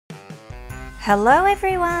Hello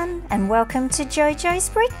everyone and welcome to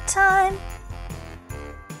JoJo's Brick Time.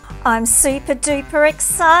 I'm super duper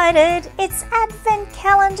excited. It's Advent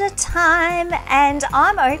Calendar time and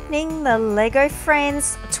I'm opening the Lego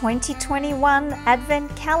Friends 2021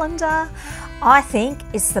 Advent Calendar. I think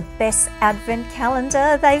it's the best Advent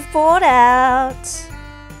Calendar they've brought out.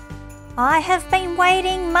 I have been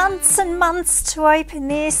waiting months and months to open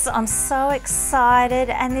this. I'm so excited,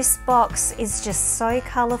 and this box is just so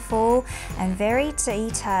colourful and very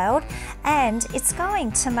detailed, and it's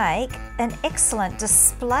going to make an excellent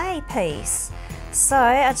display piece. So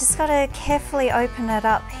I just got to carefully open it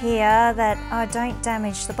up here that I don't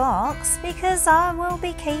damage the box because I will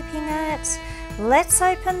be keeping it. Let's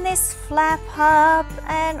open this flap up,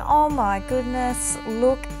 and oh my goodness,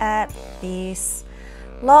 look at this.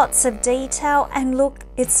 Lots of detail, and look,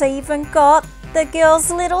 it's even got the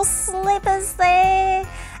girls' little slippers there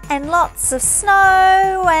and lots of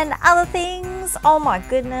snow and other things. Oh my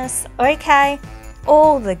goodness. Okay,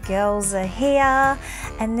 all the girls are here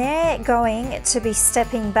and they're going to be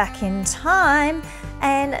stepping back in time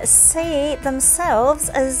and see themselves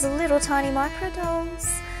as little tiny micro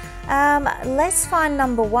dolls. Let's find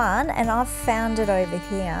number one, and I've found it over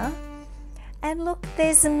here. And look,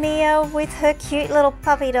 there's Mia with her cute little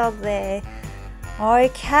puppy dog there.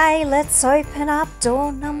 Okay, let's open up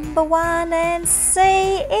door number one and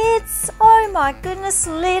see it's, oh my goodness,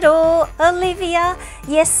 little Olivia.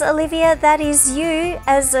 Yes, Olivia, that is you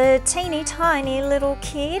as a teeny tiny little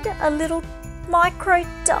kid, a little micro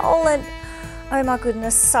doll, and oh my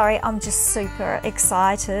goodness, sorry, I'm just super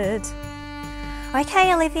excited.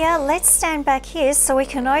 Okay, Olivia, let's stand back here so we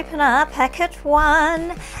can open up packet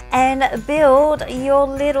one and build your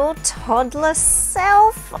little toddler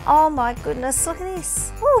self. Oh my goodness, look at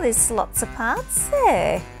this. Oh, there's lots of parts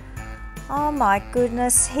there. Oh my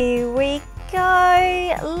goodness, here we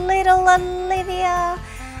go. Little Olivia.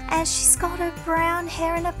 And she's got her brown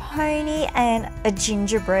hair and a pony and a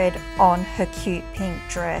gingerbread on her cute pink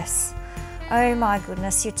dress. Oh my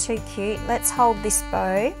goodness, you're too cute. Let's hold this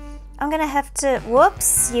bow. I'm going to have to,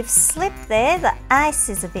 whoops, you've slipped there. The ice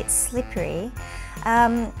is a bit slippery.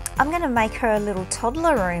 I'm going to make her a little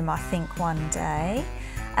toddler room, I think, one day.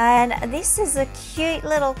 And this is a cute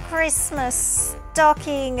little Christmas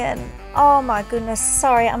stocking, and oh my goodness,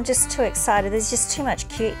 sorry, I'm just too excited. There's just too much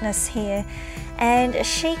cuteness here. And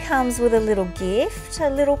she comes with a little gift, a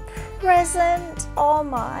little present. Oh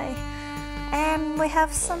my. And we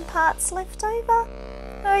have some parts left over.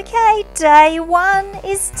 Okay, day one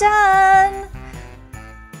is done.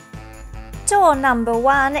 Door number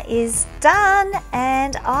one is done,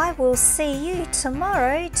 and I will see you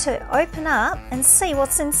tomorrow to open up and see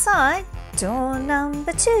what's inside door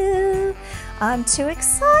number two. I'm too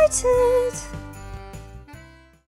excited.